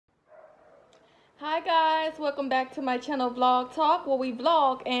Hi guys, welcome back to my channel Vlog Talk, where we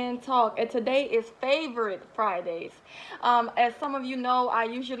vlog and talk. And today is Favorite Fridays. As some of you know, I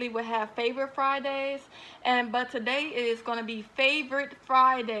usually would have Favorite Fridays, but today is going to be Favorite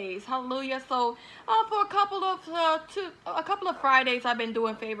Fridays. Hallelujah! So for a couple of Fridays, I've been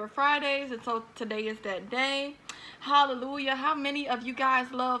doing Favorite Fridays, and so today is that day. Hallelujah! How many of you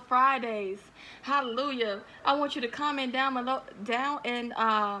guys love Fridays? Hallelujah! I want you to comment down below,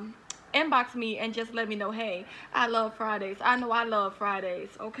 inbox me and just let me know, hey, I love Fridays. I know I love Fridays.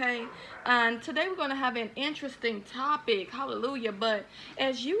 Okay, and today we're going to have an interesting topic. Hallelujah. But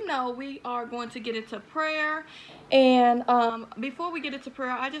as you know, we are going to get into prayer, and before we get into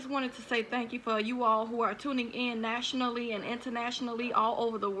prayer, I just wanted to say thank you for you all who are tuning in nationally and internationally all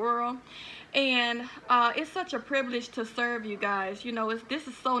over the world. And it's such a privilege to serve you guys. You know, this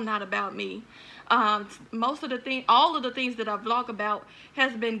is so not about me. Most of the thing, all of the things that I vlog about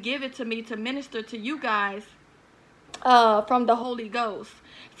has been given to me to minister to you guys from the Holy Ghost.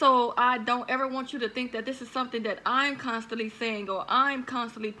 So I don't ever want you to think that this is something that I'm constantly saying or I'm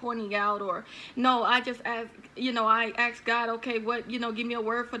constantly pointing out, or no, I just ask, I ask God, okay, what, give me a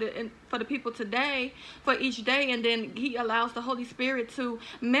word for the people today, for each day, and then he allows the Holy Spirit to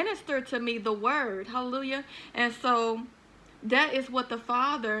minister to me the word. Hallelujah. And so that is what the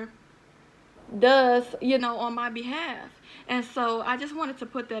Father does, on my behalf. And so I just wanted to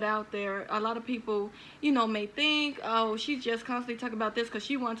put that out there. A lot of people, may think, oh, she's just constantly talking about this because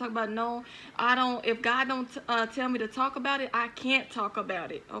she want to talk about. No, I don't. If God don't tell me to talk about it, I can't talk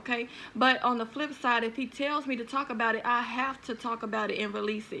about it. Okay. But on the flip side, if he tells me to talk about it, I have to talk about it and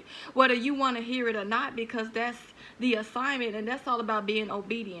release it, whether you want to hear it or not, because that's the assignment, and that's all about being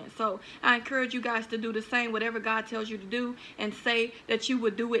obedient. So I encourage you guys to do the same. Whatever God tells you to do, and say that you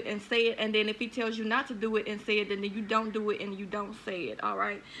would do it and say it. And then if he tells you not to do it and say it, then you don't do it and you don't say it. All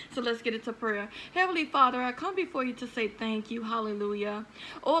right. So let's get into prayer. Heavenly Father, I come before you to say thank you. Hallelujah.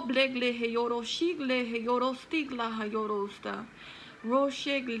 Oh, blegle heyoro shigle heyoro stigla hayorosta.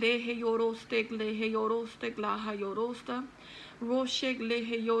 Roshegle heyoro stegle heyoro stegla hayorosta. Roshegle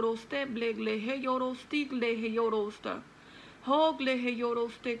heyoro steblegle heyoro stigle heyorosta. Hogle heyoro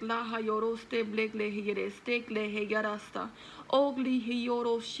stegla hayoro steblegle heyere stegle heyarasta. Ogli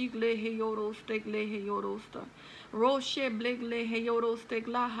heyoro shigle heyoro stegle heyorosta. Roshe blegle heyoro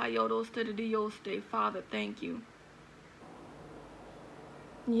stegla hayoro stedioste. Father, thank you.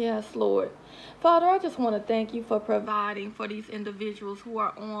 Yes, Lord. Father, I just want to thank you for providing for these individuals who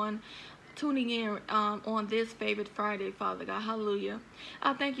are tuning in on this favorite Friday, Father God. Hallelujah.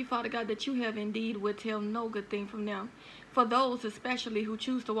 I thank you, Father God, that you have indeed withheld no good thing from them. For those especially who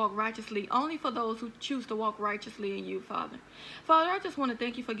choose to walk righteously, only for those who choose to walk righteously in you, Father. Father, I just want to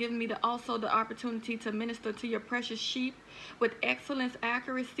thank you for giving me also the opportunity to minister to your precious sheep with excellence,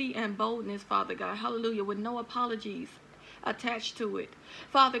 accuracy, and boldness, Father God. Hallelujah. With no apologies attached to it.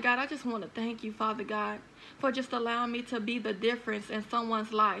 Father God, I just want to thank you, Father God, for just allowing me to be the difference in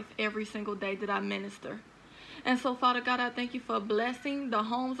someone's life every single day that I minister. And so, Father God, I thank you for blessing the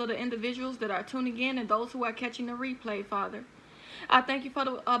homes of the individuals that are tuning in and those who are catching the replay, Father. I thank you for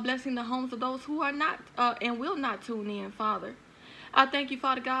blessing the homes of those who are not and will not tune in, Father. I thank you,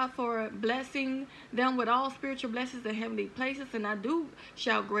 Father God, for blessing them with all spiritual blessings in heavenly places. And I do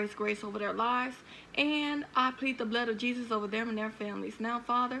shout grace, grace over their lives. And I plead the blood of Jesus over them and their families. Now,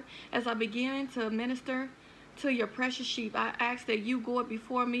 Father, as I begin to minister to your precious sheep, I ask that you go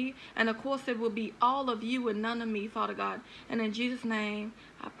before me. And of course, it will be all of you and none of me, Father God. And in Jesus' name,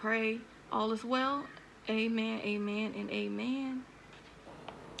 I pray all is well. Amen, amen, and amen.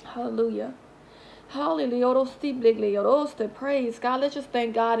 Hallelujah. Hallelujah. Praise God. Let's just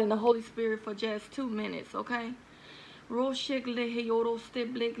thank God and the Holy Spirit for just 2 minutes, okay? Roshegle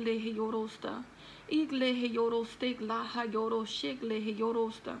heyoroste blegle heyorosta. Igle heyoroste la hayoro shegle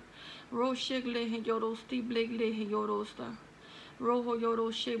heyorosta. Roshegle heyoroste blegle heyorosta. Roho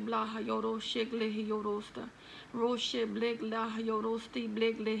yoro shebla hayoro shegle heyorosta. Roshe blegla hayorosti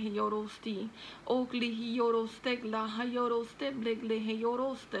blegle heyorosti. Ogli heyoroste la hayoroste blegle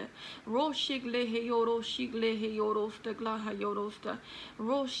heyoroste. Roshegle heyoro shigle heyoroste gla hayorosta.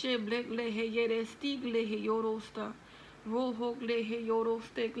 Roshe blegle heyeresti gle heyorosta. Rohogle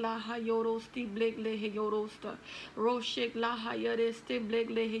heyoroste gla hayorosti blegle heyorosta. Roshe gla hayereste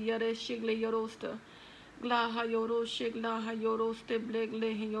blegle heyereshigle yorosta. Glaha yoro shiglaha yoro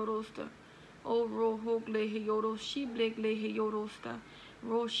steblegle he yorosta. O rohogle he yoro shiblegle he yorosta.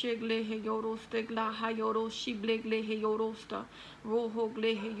 Roshegle Heyoro Stegla Hayoro Shiblegle Heyorosta.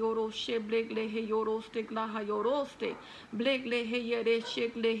 Rohogle Heyoro Sheblegle Heyoro Stegla Hayoroste. Blegle Heyere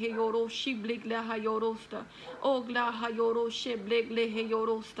Shegle Heyoro Shiblegle Hayorosta. Ogla Hayoro Sheblegle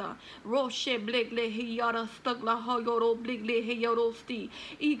Heyorosta. Rosheblegle Heyara Stugla Hayoro Blegle Heyorosti.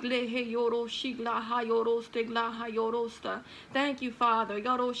 Igle Heyoro Shigla Hayoro Stegla Hayorosta. Thank you, Father.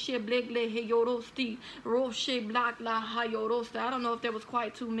 Yoro Sheblegle Heyorosti. Roshe Blakla Hayorosta. I don't know if that was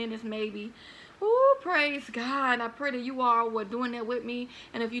quite 2 minutes, maybe. Ooh, praise God. I pray that you all were doing that with me.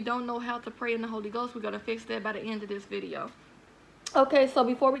 And if you don't know how to pray in the Holy Ghost, we're going to fix that by the end of this video. Okay, so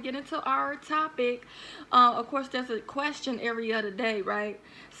before we get into our topic, of course, there's a question every other day, right?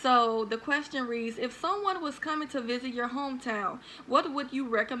 So the question reads, if someone was coming to visit your hometown, what would you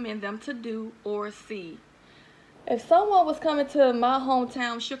recommend them to do or see? If someone was coming to my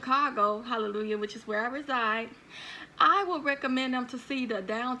hometown, Chicago, hallelujah, which is where I reside, I would recommend them to see the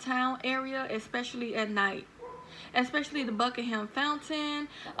downtown area, especially at night. Especially the Buckingham Fountain.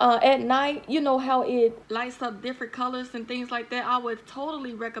 At night, you know how it lights up different colors and things like that. I would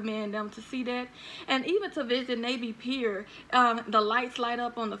totally recommend them to see that. And even to visit Navy Pier. The lights light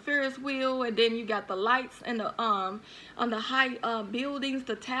up on the Ferris wheel, and then you got the lights and the on the high buildings,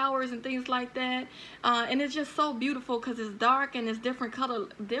 the towers and things like that. And it's just so beautiful because it's dark and it's different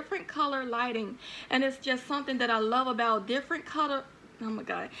color lighting. And it's just something that I love about different color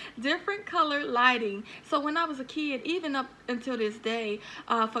lighting. So when I was a kid, even up until this day,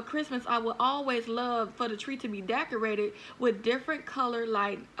 for Christmas, I would always love for the tree to be decorated with different color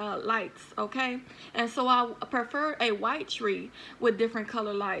lights, okay? And so I prefer a white tree with different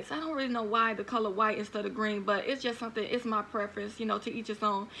color lights. I don't really know why the color white instead of green, but it's just something, it's my preference, you know, to each his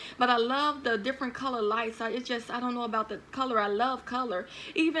own. But I love the different color lights. I don't know about the color. I love color.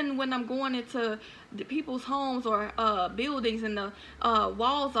 Even when I'm going into the people's homes or buildings and the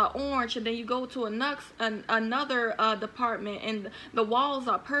walls are orange, and then you go to another department and the walls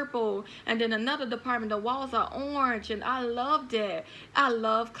are purple, and then another department the walls are orange, and I love that. I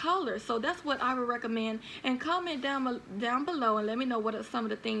love color. So that's what I would recommend. And comment down below and let me know what are some of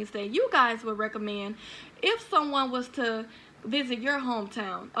the things that you guys would recommend if someone was to visit your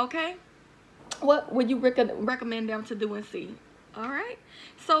hometown. Okay, what would you recommend them to do and see? All right,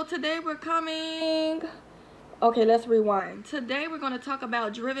 so today we're coming, okay, let's rewind. Today we're going to talk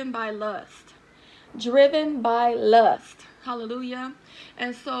about driven by lust. Driven by lust. Hallelujah.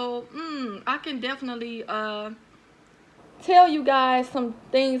 And so I can definitely tell you guys some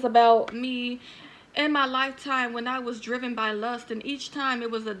things about me in my lifetime when I was driven by lust, and each time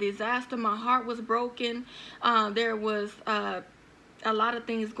it was a disaster. My heart was broken. There was a lot of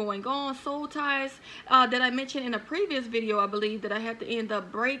things going on, soul ties that I mentioned in a previous video, I believe, that I had to end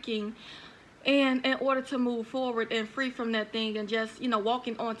up breaking, and in order to move forward and free from that thing, and just, you know,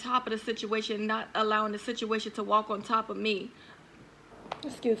 walking on top of the situation, not allowing the situation to walk on top of me.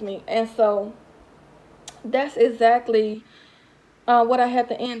 Excuse me. And so that's exactly what I had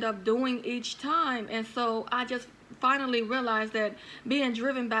to end up doing each time. And so I just finally realized that being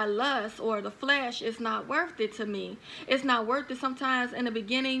driven by lust or the flesh is not worth it to me. It's not worth it. Sometimes in the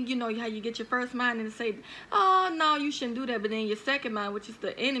beginning, you know how you get your first mind and say, oh no, you shouldn't do that, but then your second mind, which is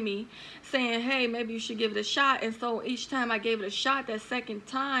the enemy, saying, hey, maybe you should give it a shot. And so each time I gave it a shot, that second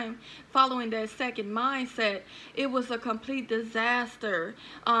time, following that second mindset, it was a complete disaster.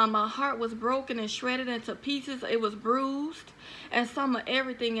 My heart was broken and shredded into pieces. It was bruised and some of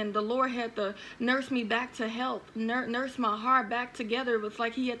everything, and the Lord had to nurse me back to health, nurse my heart back together. It was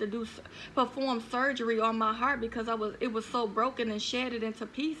like he had to perform surgery on my heart because it was so broken and shattered into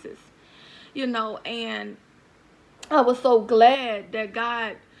pieces, you know. And I was so glad that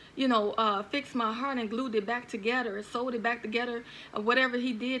God, you know, fixed my heart and glued it back together, sewed it back together, whatever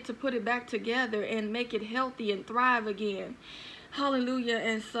he did to put it back together and make it healthy and thrive again. Hallelujah.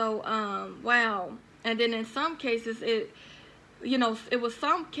 And so wow. And then in some cases, it was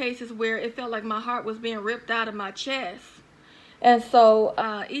some cases where it felt like my heart was being ripped out of my chest. And so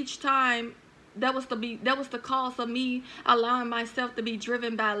each time, that was the cause of me allowing myself to be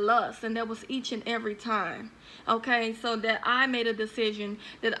driven by lust. And that was each and every time. Okay, so that I made a decision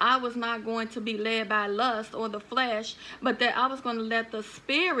that I was not going to be led by lust or the flesh, but that I was going to let the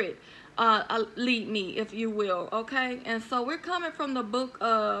Spirit lead me, if you will. Okay, and so we're coming from the book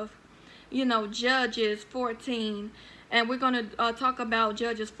of, you know, Judges 14. And we're going to talk about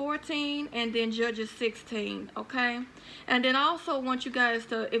Judges 14 and then Judges 16, okay? And then I also want you guys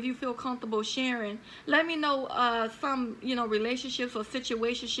to, if you feel comfortable sharing, let me know some, you know, relationships or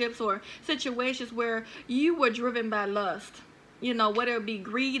situationships or situations where you were driven by lust. You know, whether it be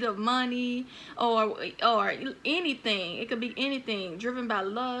greed of money or anything. It could be anything driven by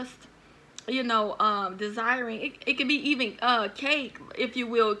lust, you know, desiring. It could be even cake, if you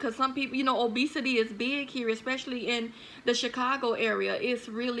will, because some people, you know, obesity is big here, especially in the Chicago area. It's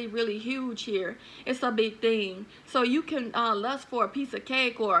really, really huge here. It's a big thing. So you can lust for a piece of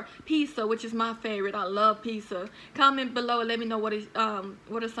cake or pizza, which is my favorite. I love pizza. Comment below and let me know what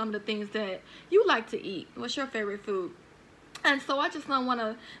are some of the things that you like to eat. What's your favorite food? And so I just don't want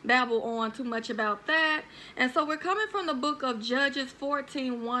to babble on too much about that. And so we're coming from the book of Judges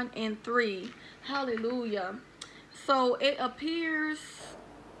 14, 1 and 3. Hallelujah. So it appears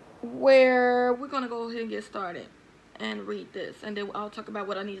where we're going to go ahead and get started and read this. And then I'll talk about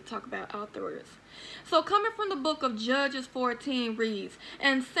what I need to talk about afterwards. So coming from the book of Judges 14 reads,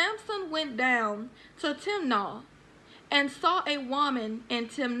 "And Samson went down to Timnah and saw a woman in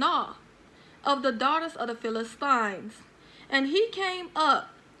Timnah of the daughters of the Philistines. And he came up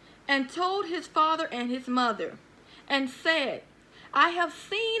and told his father and his mother, and said, I have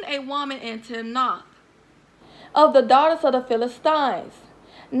seen a woman in Timnah of the daughters of the Philistines.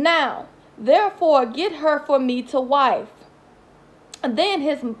 Now, therefore, get her for me to wife. And then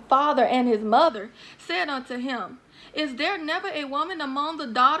his father and his mother said unto him, Is there never a woman among the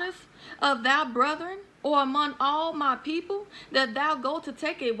daughters of thy brethren, or among all my people, that thou go to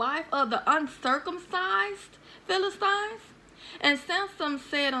take a wife of the uncircumcised Philistines? And Samson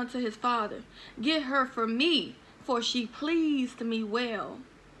said unto his father, Get her for me, for she pleased me well."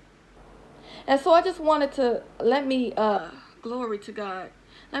 And so I just wanted to glory to God.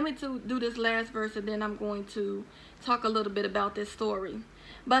 Let me do this last verse, and then I'm going to talk a little bit about this story.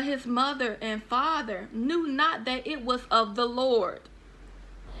 "But his mother and father knew not that it was of the Lord,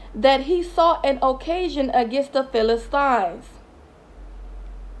 that he sought an occasion against the Philistines.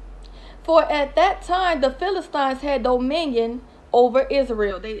 For at that time the Philistines had dominion over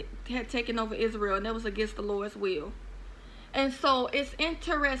Israel." They had taken over Israel, and that was against the Lord's will. And so it's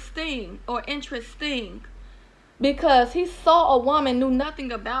interesting because he saw a woman, knew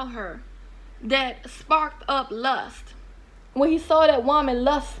nothing about her, that sparked up lust. When he saw that woman,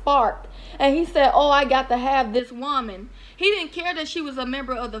 lust sparked, and he said, "Oh, I got to have this woman." He didn't care that she was a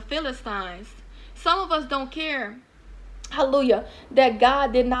member of the Philistines. Some of us don't care, hallelujah, that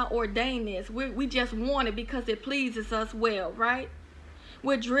God did not ordain this. We just want it because it pleases us well, right?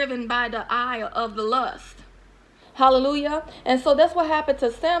 We're driven by the eye of the lust. Hallelujah. And so that's what happened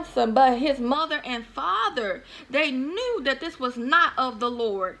to Samson. But his mother and father, they knew that this was not of the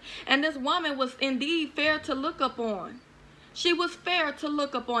Lord. And this woman was indeed fair to look upon. She was fair to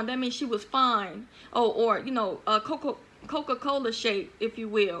look upon. That means she was fine. Or you know, Coca-Cola shape, if you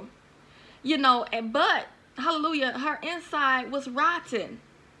will. You know, but hallelujah, her inside was rotten.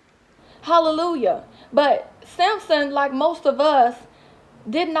 Hallelujah. But Samson, like most of us,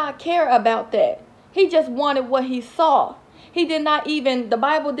 did not care about that. He just wanted what he saw. He did not even, the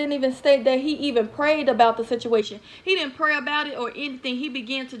Bible didn't even state that he even prayed about the situation. He didn't pray about it or anything. He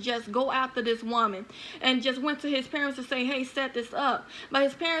began to just go after this woman and just went to his parents to say, "Hey, set this up." But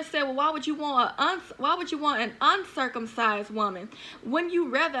his parents said, "Well, why would you want an uncircumcised woman? Wouldn't you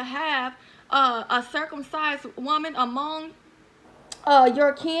rather have a circumcised woman among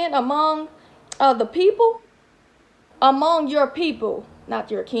your kin, among the people?" Among your people, not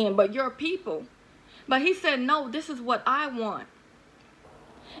your kin, but your people. But he said, "No, this is what I want."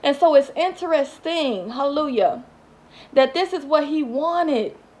 And so it's interesting, hallelujah, that this is what he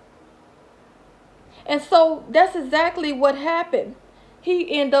wanted. And so that's exactly what happened.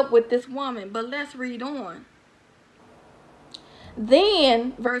 He ended up with this woman. But let's read on.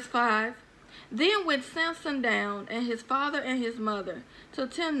 Then, verse 5, "Then went Samson down, and his father and his mother, to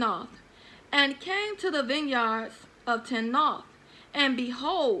Timnath, and came to the vineyards of Timnath. And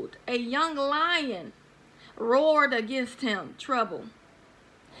behold, a young lion roared against him, trouble.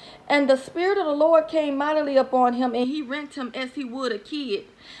 And the Spirit of the Lord came mightily upon him, and he rent him as he would a kid.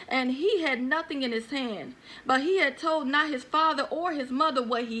 And he had nothing in his hand, but he had told not his father or his mother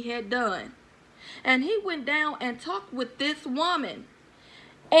what he had done. And he went down and talked with this woman,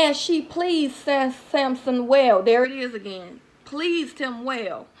 and she pleased Samson well." There it is again. Pleased him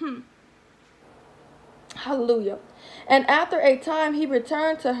well. Hallelujah. "And after a time he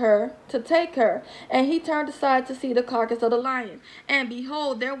returned to her to take her, and he turned aside to see the carcass of the lion. And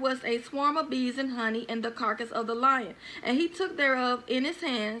behold, there was a swarm of bees and honey in the carcass of the lion. And he took thereof in his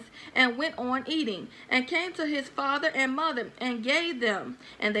hands, and went on eating, and came to his father and mother, and gave them,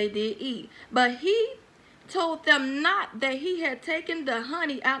 and they did eat. But he told them not that he had taken the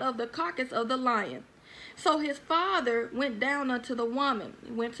honey out of the carcass of the lion. So his father went down unto the woman,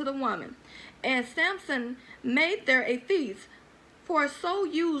 and Samson made there a feast For so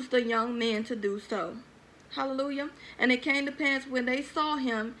used the young men to do so. Hallelujah. And it came to pass when they saw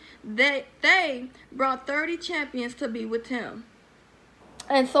him, that they brought 30 champions to be with him.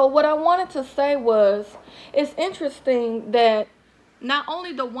 And so what I wanted to say was, it's interesting that not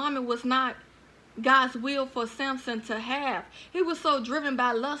only the woman was not God's will for Samson to have, he was so driven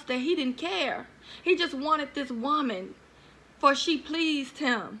by lust that he didn't care. He just wanted this woman, for she pleased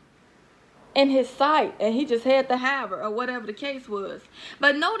him in his sight, and he just had to have her, or whatever the case was.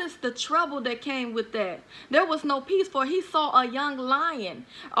 But notice the trouble that came with that. There was no peace, for he saw a young lion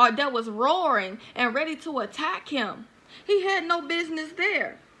that was roaring and ready to attack him. He had no business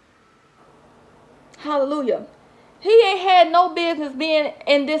there. Hallelujah. He ain't had no business being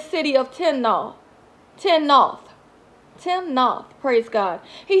in this city of Timnath. Praise God.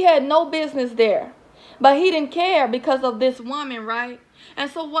 He had no business there. But he didn't care because of this woman, right? And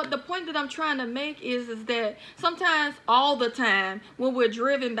so what the point that I'm trying to make is that sometimes, all the time, when we're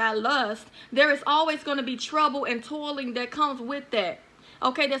driven by lust, there is always going to be trouble and toiling that comes with that.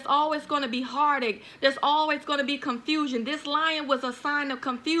 Okay, there's always going to be heartache. There's always going to be confusion. This lion was a sign of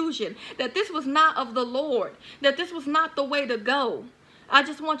confusion, that this was not of the Lord, that this was not the way to go. I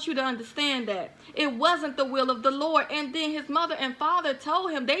just want you to understand that. It wasn't the will of the Lord. And then his mother and father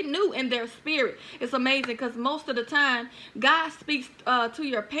told him, they knew in their spirit. It's amazing, because most of the time, God speaks to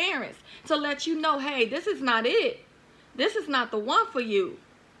your parents to let you know, hey, this is not it. This is not the one for you.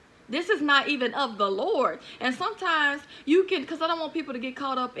 This is not even of the Lord. And sometimes you can, because I don't want people to get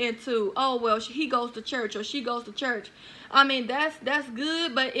caught up into, oh, well, he goes to church or she goes to church. I mean, that's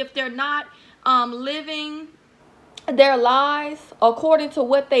good. But if they're not living their lives according to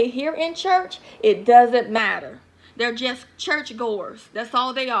what they hear in church, it doesn't matter. They're just church goers. That's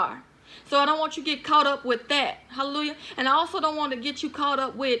all they are. So I don't want you to get caught up with that. Hallelujah. And I also don't want to get you caught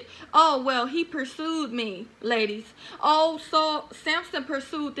up with, oh, well, he pursued me, ladies. Oh, so Samson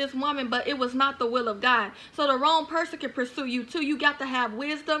pursued this woman, but it was not the will of God. So the wrong person can pursue you too. You got to have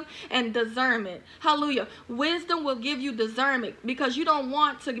wisdom and discernment. Hallelujah. Wisdom will give you discernment, because you don't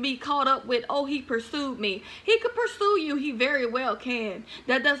want to be caught up with, oh, he pursued me. He could pursue you. He very well can.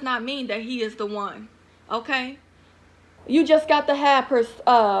 That does not mean that he is the one. Okay? You just got to have,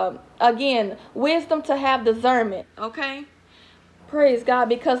 again, wisdom to have discernment, okay? Praise God,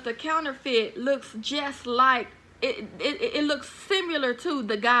 because the counterfeit looks just like, it looks similar to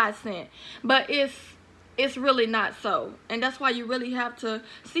the God sent, but it's really not so. And that's why you really have to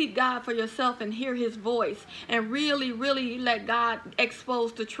seek God for yourself and hear his voice, and really, really let God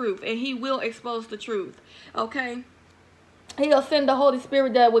expose the truth, and he will expose the truth, okay? He'll send the Holy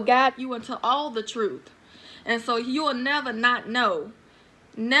Spirit that will guide you into all the truth. And so you'll never not know.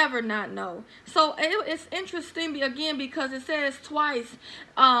 Never not know. So it's interesting, again, because it says twice.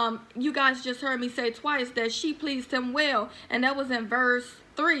 You guys just heard me say twice that she pleased him well. And that was in verse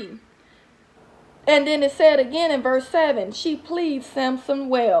 3. And then it said again in verse 7. She pleased Samson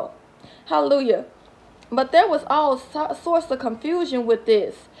well. Hallelujah. But there was all sorts of confusion with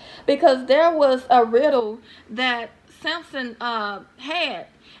this, because there was a riddle that Samson had.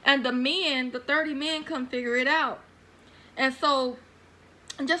 And the 30 men couldn't figure it out. And so,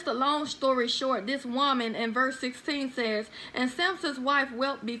 just a long story short, this woman in verse 16 says, and Samson's wife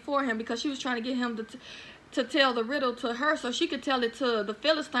wept before him, because she was trying to get him to tell the riddle to her so she could tell it to the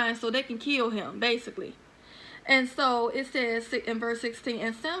Philistines so they can kill him, basically. And so it says in verse 16,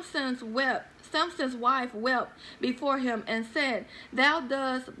 and Samson's wife wept before him and said, thou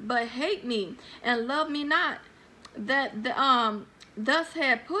dost but hate me and love me not, that thus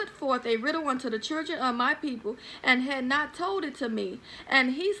had put forth a riddle unto the children of my people, and had not told it to me.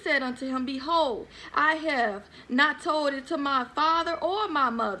 And he said unto him, behold, I have not told it to my father or my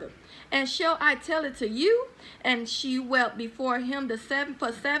mother, and shall I tell it to you? And she wept before him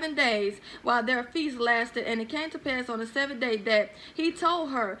for 7 days, while their feast lasted. And it came to pass on the 7th day that he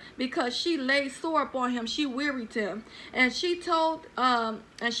told her, because she lay sore upon him, she wearied him. And she told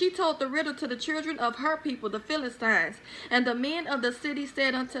the riddle to the children of her people, the Philistines. And the men of the city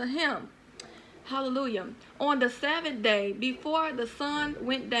said unto him, hallelujah, on the 7th day, before the sun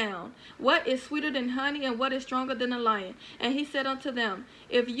went down, what is sweeter than honey, and what is stronger than a lion? And he said unto them,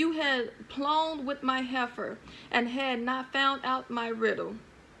 if you had plown with my heifer, and had not found out my riddle.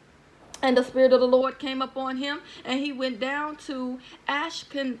 And the Spirit of the Lord came upon him, and he went down to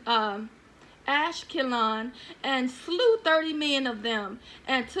Ashkelon, and slew 30 men of them,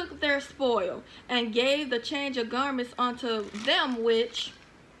 and took their spoil, and gave the change of garments unto them which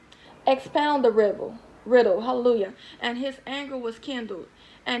expound the riddle. Hallelujah. And his anger was kindled,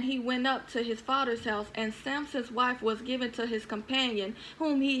 and he went up to his father's house, and Samson's wife was given to his companion,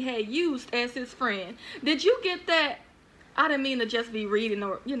 whom he had used as his friend. Did you get that? I didn't mean to just be reading,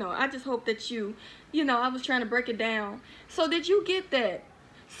 or, I just hope that I was trying to break it down. So did you get that?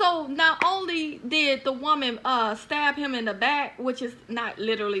 So not only did the woman stab him in the back, which is not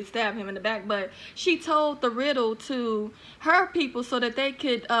literally stab him in the back, but she told the riddle to her people so that they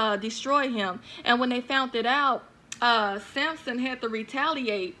could destroy him. And when they found it out, Samson had to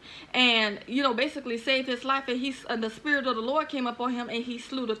retaliate and, basically save his life. And the Spirit of the Lord came upon him, and he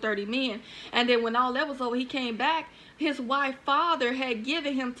slew the 30 men. And then when all that was over, he came back. His wife father had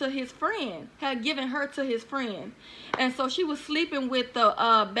given him to his friend, had given her to his friend. And so she was sleeping with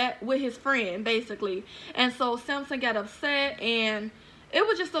with his friend, basically. And so Samson got upset, and it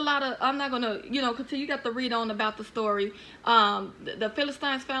was just a lot of, I'm not going to, continue. You got to read on about the story. The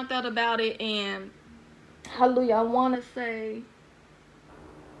Philistines found out about it, and hallelujah, I want to say,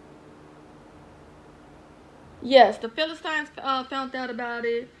 yes, the Philistines found out about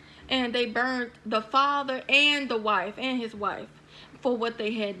it, and they burned the father and the wife and his wife for what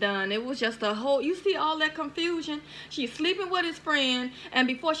they had done. It was just a whole, you see all that confusion. She's sleeping with his friend, and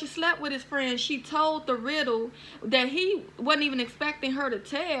before she slept with his friend, she told the riddle that he wasn't even expecting her to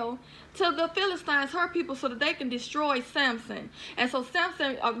tell to the Philistines, her people, so that they can destroy Samson. And so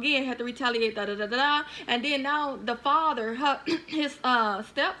Samson again had to retaliate, and then now the father, his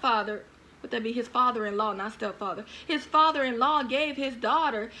stepfather, would that be his father-in-law, not stepfather? His father-in-law gave his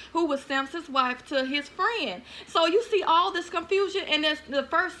daughter, who was Samson's wife, to his friend. So you see all this confusion, and the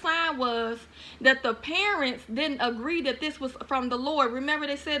first sign was that the parents didn't agree that this was from the Lord. Remember,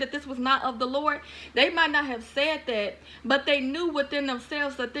 they said that this was not of the Lord. They might not have said that, but they knew within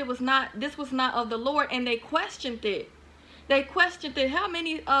themselves that this was not of the Lord, and they questioned it. They questioned it. How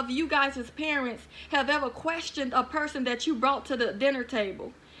many of you guys as parents have ever questioned a person that you brought to the dinner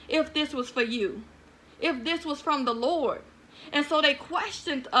table? If this was for you, if this was from the Lord. And so they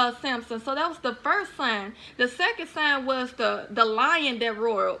questioned Samson. So that was the first sign. The second sign was the lion that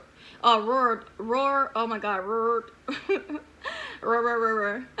roared. Oh my God, roared. The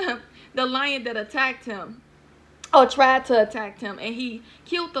lion that attacked him, or tried to attack him, and he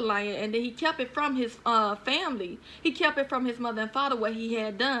killed the lion, and then he kept it from his family. He kept it from his mother and father, what he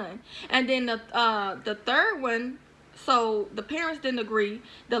had done. And then the third one, so the parents didn't agree.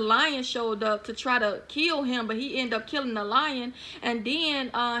 The lion showed up to try to kill him, but he ended up killing the lion. And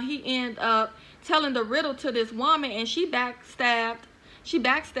then he ended up telling the riddle to this woman, and she backstabbed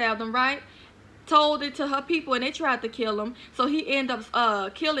him, right? Told it to her people, and they tried to kill him. So he ended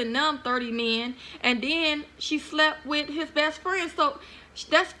up killing them 30 men. And then she slept with his best friend. So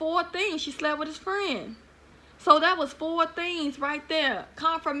that's 4 things. She slept with his friend. So that was 4 things right there.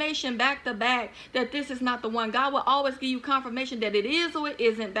 Confirmation back to back that this is not the one. God will always give you confirmation that it is or it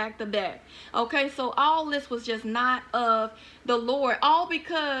isn't back to back. Okay, so all this was just not of the Lord. All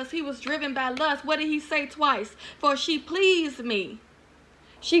because he was driven by lust. What did he say twice? For she pleased me.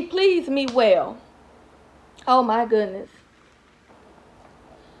 She pleased me well. Oh my goodness.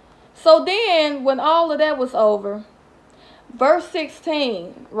 So then when all of that was over, verse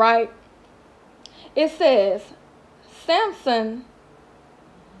 16, right? It says, Samson,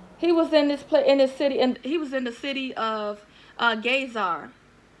 he was in this city, and he was in the city of Gezer.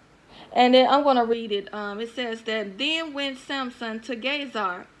 And then I'm going to read it. It says that then went Samson to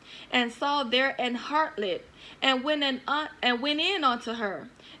Gezer, and saw there an harlot, and went in unto her.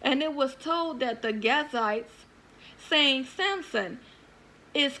 And it was told that the Gezites, saying, Samson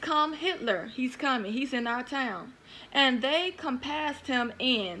is come hither. He's coming. He's in our town. And they compassed him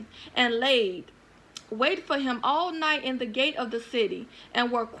in, and waited for him all night in the gate of the city,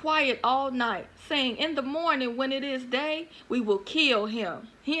 and were quiet all night, saying, in the morning when it is day, we will kill him.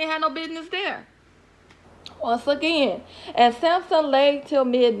 He ain't had no business there. Once again, and Samson lay till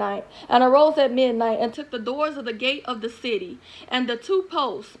midnight, and arose at midnight, and took the doors of the gate of the city, and the 2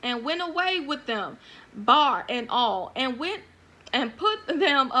 posts, and went away with them, bar and all, and went and put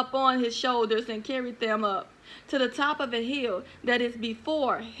them upon his shoulders, and carried them up to the top of a hill that is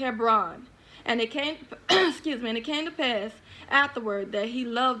before Hebron. And it came, and it came to pass afterward that he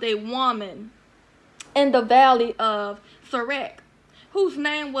loved a woman in the valley of Sorek, whose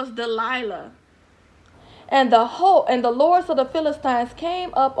name was Delilah. And the lords of the Philistines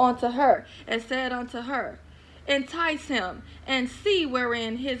came up unto her, and said unto her, entice him, and see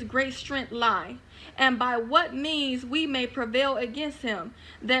wherein his great strength lie, and by what means we may prevail against him,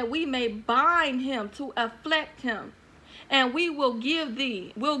 that we may bind him to afflict him. And we'll give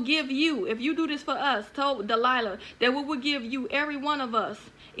you, if you do this for us, told Delilah, that we will give you, every one of us,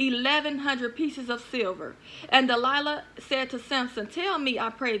 1,100 pieces of silver. And Delilah said to Samson, tell me, I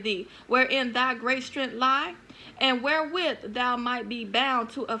pray thee, wherein thy great strength lie, and wherewith thou might be bound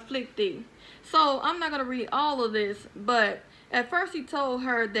to afflict thee. So I'm not going to read all of this, but at first he told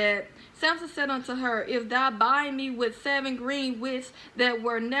her that Samson said unto her, if thou bind me with 7 green withs that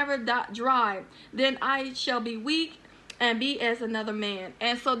were never dried, then I shall be weak and be as another man.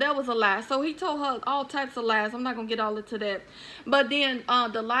 And so that was a lie. So he told her all types of lies. I'm not going to get all into that. But then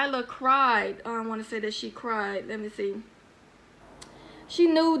Delilah cried. I want to say that she cried. Let me see. She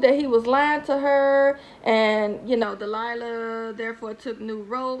knew that he was lying to her, and, you know, Delilah therefore took new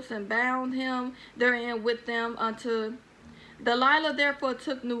ropes and bound him therein with them unto... Delilah therefore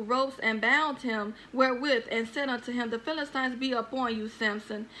took new ropes and bound him wherewith, and said unto him, the Philistines be upon you,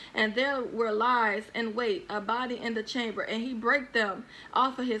 Samson. And there were lies in wait, abiding in the chamber, and he brake them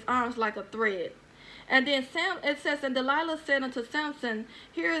off of his arms like a thread. And then it says, and Delilah said unto Samson,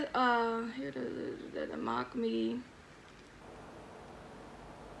 here does mock me.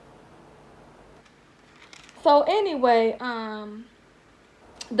 So anyway,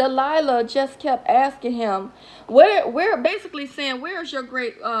 Delilah just kept asking him, where basically saying, where's your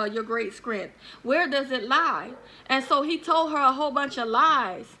great strength? Where does it lie? And so he told her a whole bunch of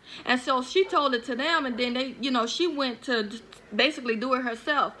lies. And so she told it to them, and then they, you know, she went to basically do it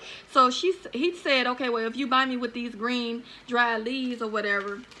herself. So he said, okay, well, if you bind me with these green dry leaves or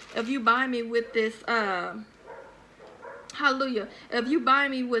whatever, if you bind me with this hallelujah, if you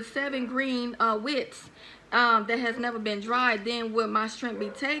bind me with 7 green withs that has never been dried, then will my strength be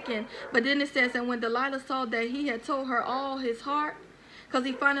taken. But then it says, and when Delilah saw that he had told her all his heart, because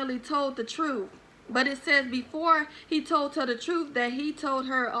he finally told the truth. But it says before he told her the truth that he told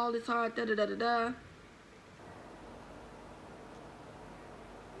her all his heart, da-da-da-da-da.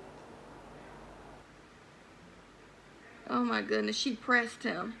 Oh my goodness, she pressed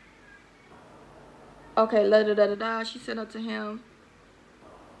him. Okay, da-da-da-da-da, she said unto him.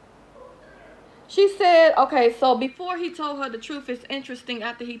 She said, okay, so before he told her the truth, it's interesting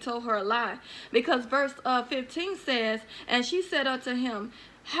after he told her a lie. Because verse 15 says, and she said unto him,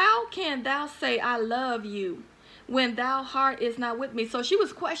 how can thou say I love you when thou heart is not with me? So she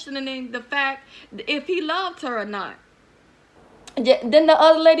was questioning the fact if he loved her or not. Didn't the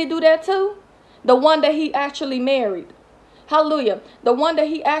other lady do that too? The one that he actually married. Hallelujah. The one that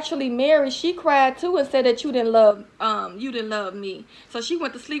he actually married, she cried too and said that you didn't love me. So she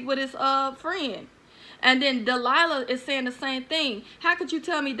went to sleep with his friend. And then Delilah is saying the same thing. How could you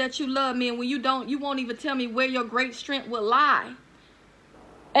tell me that you love me, and when you don't, you won't even tell me where your great strength will lie?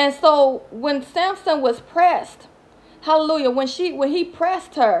 And so when Samson was pressed, hallelujah, when he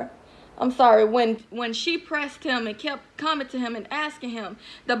pressed her, when she pressed him and kept coming to him and asking him,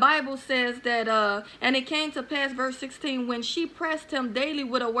 the Bible says that, and it came to pass, verse 16, when she pressed him daily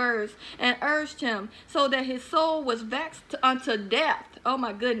with her words and urged him, so that his soul was vexed unto death. Oh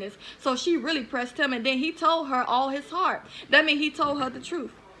my goodness. So she really pressed him, and then he told her all his heart. That means he told her the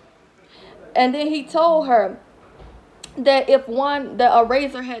truth. And then he told her that a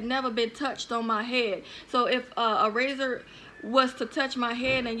razor had never been touched on my head. So if a razor was to touch my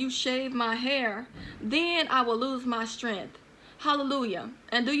head and you shave my hair, then I will lose my strength. Hallelujah.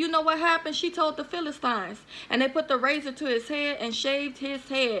 And do you know what happened? She told the Philistines, and they put the razor to his head and shaved his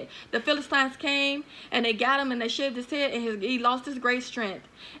head. The Philistines came and they got him and they shaved his head, and he lost his great strength.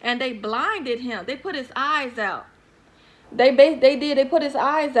 And they blinded him. They put his eyes out. They put his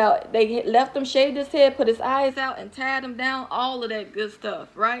eyes out. They left him, shaved his head, put his eyes out, and tied him down, all of that good stuff,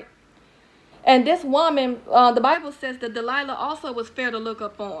 right? And this woman, the Bible says that Delilah also was fair to look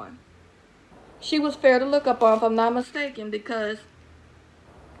upon. She was fair to look upon, if I'm not mistaken, because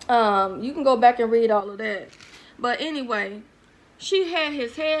you can go back and read all of that. But anyway, she had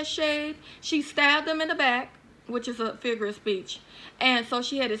his hair shaved. She stabbed him in the back, which is a figure of speech. And so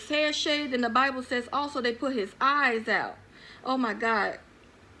she had his hair shaved, and the Bible says also they put his eyes out. Oh my God.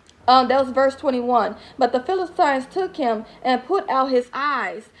 That was verse 21. But the Philistines took him and put out his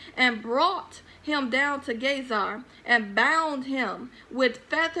eyes and brought him down to Gezer and bound him with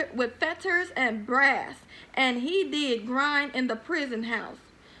fetters and brass. And he did grind in the prison house.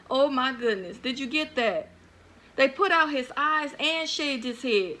 Oh my goodness. Did you get that? They put out his eyes and shaved his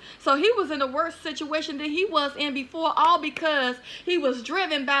head. So he was in a worse situation than he was in before, all because he was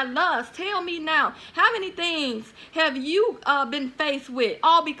driven by lust. Tell me now, how many things have you been faced with,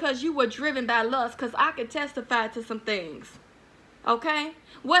 all because you were driven by lust? Because I can testify to some things. Okay?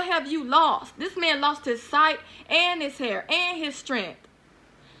 What have you lost? This man lost his sight and his hair and his strength.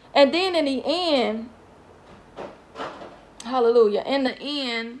 And then in the end, hallelujah, in the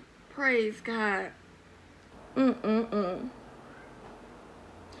end, praise God. In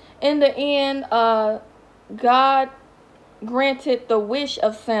the end, God granted the wish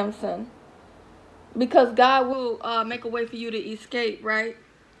of Samson, because God will make a way for you to escape, right?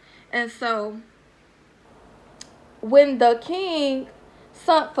 And so when the king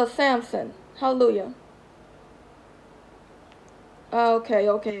sent for Samson, hallelujah. Okay.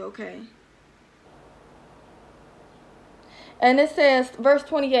 And it says, verse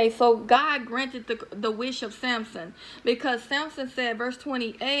 28, so God granted the wish of Samson, because Samson said, verse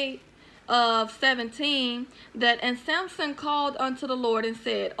 28 of 17, that, and Samson called unto the Lord and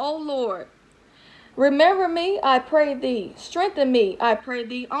said, O Lord, remember me, I pray thee. Strengthen me, I pray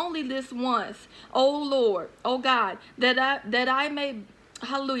thee, only this once, O Lord, O God, that I may,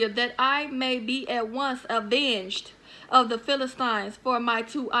 hallelujah, that I may be at once avenged of the Philistines for my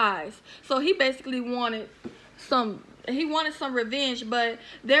 2 eyes. So he basically wanted some revenge, but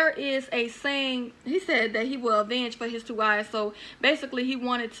there is a saying, he said that he will avenge for his 2 eyes. So basically he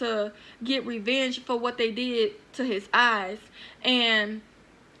wanted to get revenge for what they did to his eyes. And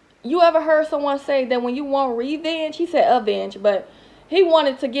you ever heard someone say that when you want revenge, he said avenge, but he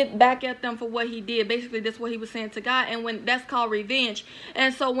wanted to get back at them for what he did. Basically, that's what he was saying to God, and when that's called revenge.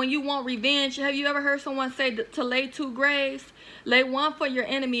 And so when you want revenge, have you ever heard someone say to lay 2 graves? Lay one for your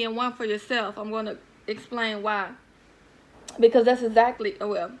enemy and one for yourself. I'm going to explain why. Because that's exactly,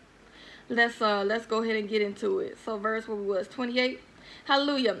 well, let's go ahead and get into it. So verse what was 28.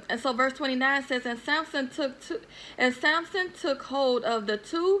 Hallelujah. And so verse 29 says, and Samson took hold of the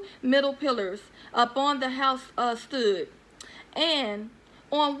 2 middle pillars upon the house stood, and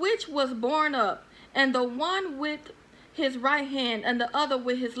on which was borne up, and the one with his right hand and the other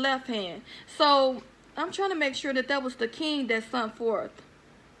with his left hand. So I'm trying to make sure that was the king that sent forth.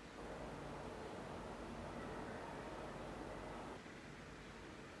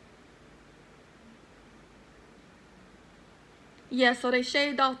 Yeah, so they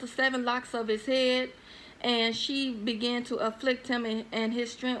shaved off the 7 locks of his head, and she began to afflict him, and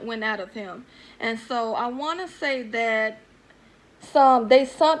his strength went out of him. And so I want to say that they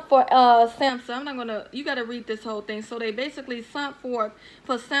sent for Samson. I'm not gonna, you got to read this whole thing. So they basically sent for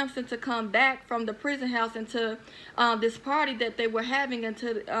Samson to come back from the prison house into this party that they were having in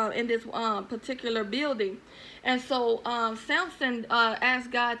this particular building. And so Samson asked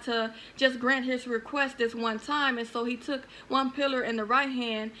God to just grant his request this one time. And so he took 1 pillar in the right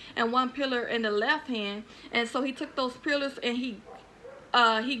hand and 1 pillar in the left hand. And so he took those pillars and he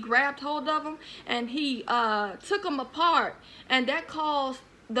grabbed hold of them, and he took them apart, and that caused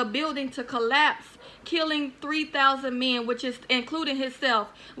the building to collapse, killing 3,000 men, which is including himself,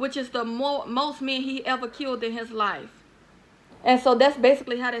 which is the most men he ever killed in his life. And so that's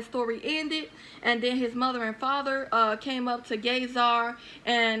basically how that story ended. And then his mother and father came up to Gezer,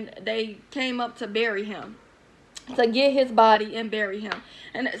 and they came up to bury him, to get his body and bury him.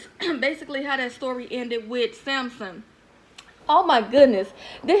 And that's basically how that story ended with Samson. Oh my goodness,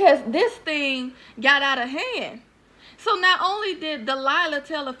 this thing got out of hand. So not only did Delilah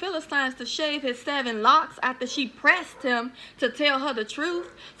tell the Philistines to shave his 7 locks after she pressed him to tell her the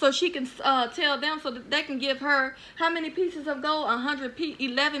truth, so she can tell them, so that they can give her how many pieces of gold?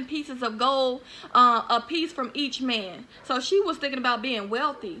 11 pieces of gold, a piece from each man. So she was thinking about being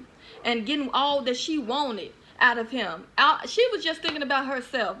wealthy and getting all that she wanted out of him. She was just thinking about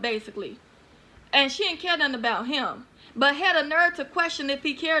herself, basically, and she didn't care nothing about him. But had a nerve to question if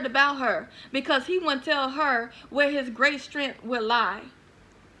he cared about her, because he wouldn't tell her where his great strength would lie.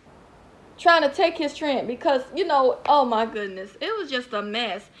 Trying to take his strength, because, you know, oh my goodness, it was just a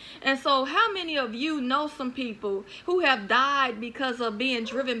mess. And so how many of you know some people who have died because of being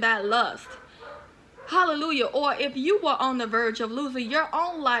driven by lust? Hallelujah. Or if you were on the verge of losing your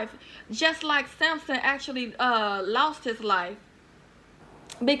own life, just like Samson actually lost his life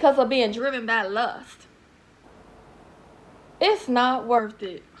because of being driven by lust. It's not worth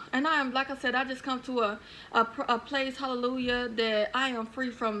it. And I am, like I said, I just come to a place, hallelujah, that I am free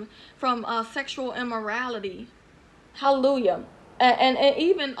from sexual immorality. Hallelujah. And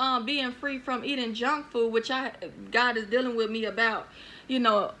even being free from eating junk food, which God is dealing with me about, you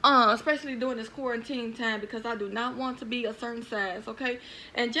know, especially during this quarantine time, because I do not want to be a certain size, okay?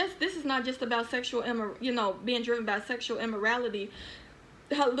 And this is not just about being driven by sexual immorality.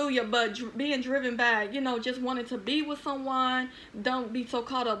 Hallelujah. But being driven by, you know, just wanting to be with someone. Don't be so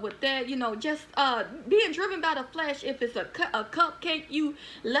caught up with that, you know, just being driven by the flesh. If it's a cupcake, you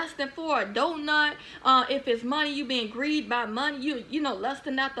lusting for a donut. If it's money, you being greed by money, you know,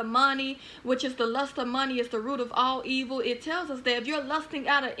 lusting after money, which is the lust of money is the root of all evil. It tells us that if you're lusting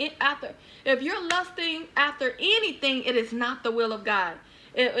after anything, it is not the will of God.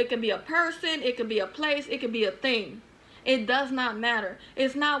 It can be a person, it can be a place, it can be a thing. It does not matter.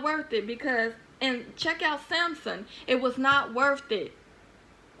 It's not worth it, because, and check out Samson. It was not worth it.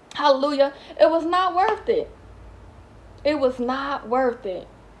 Hallelujah. It was not worth it. It was not worth it.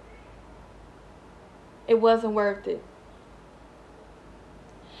 It wasn't worth it.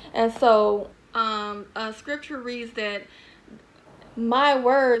 And so scripture reads that my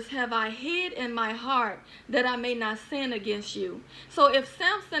words have I hid in my heart that I may not sin against you. So if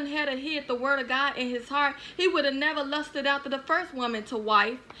Samson had hid the word of God in his heart, he would have never lusted after the first woman to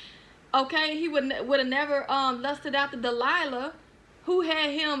wife. Okay, he would have never lusted after Delilah, who had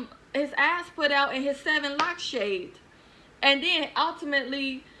his ass put out and his 7 locks shaved. And then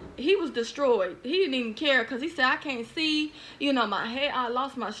ultimately he was destroyed. He didn't even care, because he said, I can't see, you know, my head, I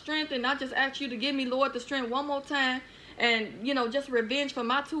lost my strength, and I just asked you to give me, Lord, the strength one more time, and, you know, just revenge for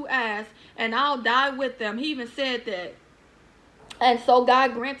my 2 eyes, and I'll die with them. He even said that. And so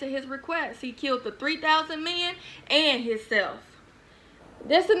God granted his request. He killed the 3,000 men and himself.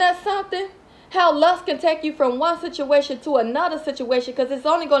 Isn't that something? How lust can take you from one situation to another situation, because it's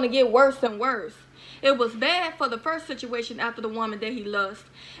only going to get worse and worse. It was bad for the first situation after the woman that he lost,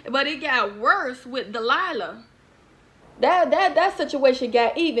 but it got worse with Delilah. That situation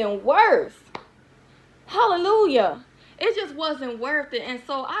got even worse. Hallelujah. It just wasn't worth it. And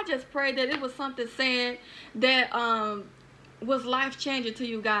so I just pray that it was something said that was life-changing to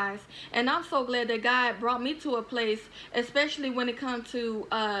you guys. And I'm so glad that God brought me to a place, especially when it comes to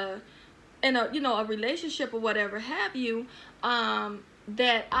in a, you know, a relationship or whatever have you,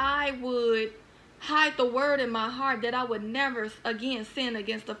 that I would hide the word in my heart, that I would never again sin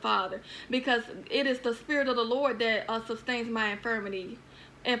against the Father, because it is the Spirit of the Lord that sustains my infirmities.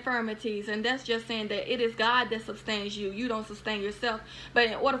 And that's just saying that it is God that sustains you. You don't sustain yourself. But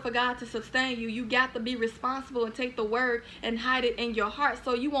in order for God to sustain you, you got to be responsible and take the word and hide it in your heart,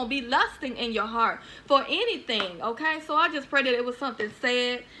 so you won't be lusting in your heart for anything. Okay, so I just pray that it was something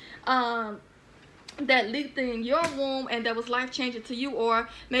said that leaked in your womb and that was life-changing to you, or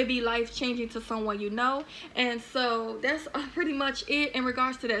maybe life-changing to someone you know. And so that's pretty much it in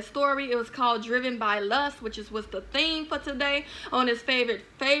regards to that story. It was called Driven by Lust, which was the theme for today on this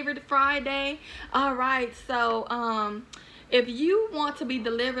favorite Friday. All right, so if you want to be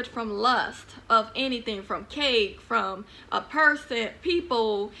delivered from lust of anything, from cake, from a person,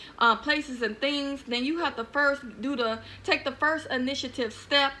 people, places and things, then you have to first take the first initiative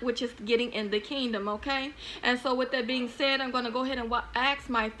step, which is getting in the kingdom, okay? And so with that being said, I'm going to go ahead and ask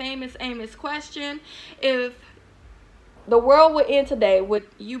my famous Amos question. If the world would end today, would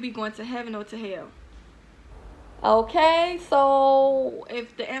you be going to heaven or to hell? Okay, so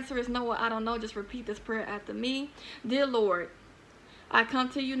if the answer is no, I don't know, just repeat this prayer after me. Dear Lord, I come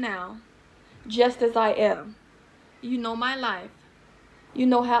to you now, just as I am. You know my life. You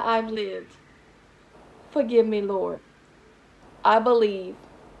know how I've lived. Forgive me, Lord. I believe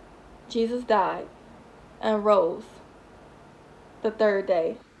Jesus died and rose the 3rd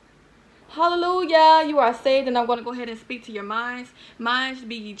day. Hallelujah. You are saved, and I'm going to go ahead and speak to your minds. Minds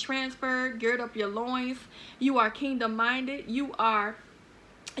be ye transferred. Gird up your loins. You are kingdom minded. You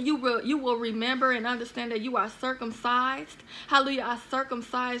will remember and understand that you are circumcised. Hallelujah. I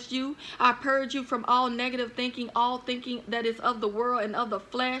circumcised you. I purge you from all negative thinking, all thinking that is of the world and of the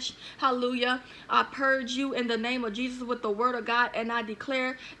flesh. Hallelujah. I purge you in the name of Jesus with the word of God, and I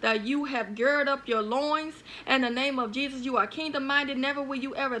declare that you have girded up your loins. In the name of Jesus, you are kingdom minded. Never will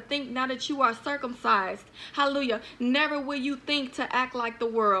you ever think, now that you are circumcised, hallelujah, never will you think to act like the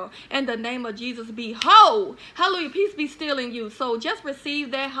world. In the name of Jesus, be whole. Hallelujah. Peace be still in you. So just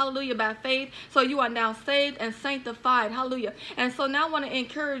receive that. Hallelujah, by faith. So you are now saved and sanctified. Hallelujah. And so now I want to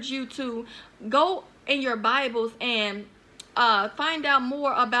encourage you to go in your Bibles and find out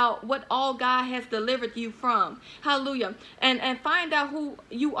more about what all God has delivered you from. Hallelujah. And find out who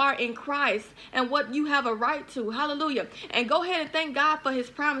you are in Christ and what you have a right to. Hallelujah. And go ahead and thank God for his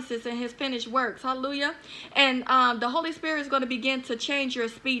promises and his finished works. Hallelujah. And the Holy Spirit is going to begin to change your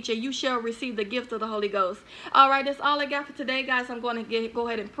speech, and you shall receive the gift of the Holy Ghost. All right, that's all I got for today, guys. I'm going to go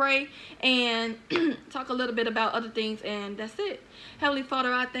ahead and pray and talk a little bit about other things, and that's it. Heavenly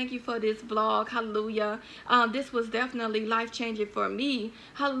Father, I thank you for this vlog. Hallelujah. This was definitely life-changing for me.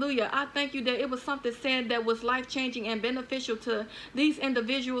 Hallelujah. I thank you that it was something said that was life-changing and beneficial to these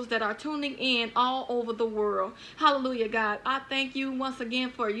individuals that are tuning in all over the world. Hallelujah, God. I thank you once again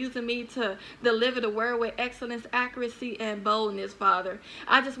for using me to deliver the word with excellence, accuracy, and boldness, Father.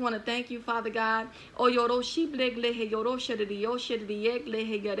 I just want to thank you, Father God.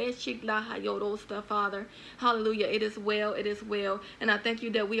 Father. Hallelujah. It is well. It is well. And I thank you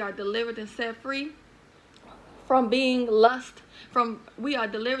that we are delivered and set free from being lust. We are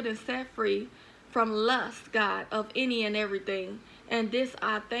delivered and set free from lust, God, of any and everything. And this,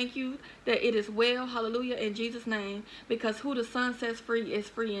 I thank you that it is well. Hallelujah. In Jesus' name. Because who the Son sets free is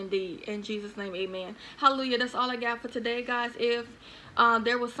free indeed. In Jesus' name, amen. Hallelujah. That's all I got for today, guys. If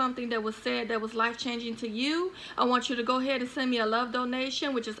there was something that was said that was life-changing to you, I want you to go ahead and send me a love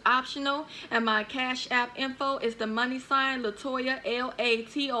donation, which is optional. And my Cash App info is the money sign Latoya,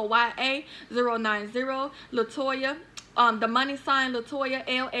 Latoya 090, Latoya. The money sign Latoya,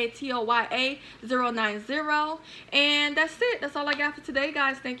 Latoya 090. And that's it. That's all I got for today,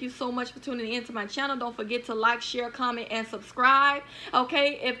 guys. Thank you so much for tuning in to my channel. Don't forget to like, share, comment, and subscribe.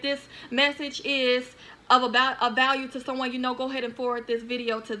 Okay, if this message is of about a value to someone you know, go ahead and forward this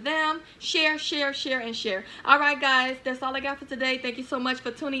video to them. Share, share, share, and share. All right, guys, that's all I got for today. Thank you so much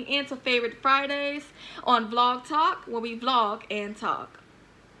for tuning in to Favorite Fridays on Vlog Talk, where we vlog and talk.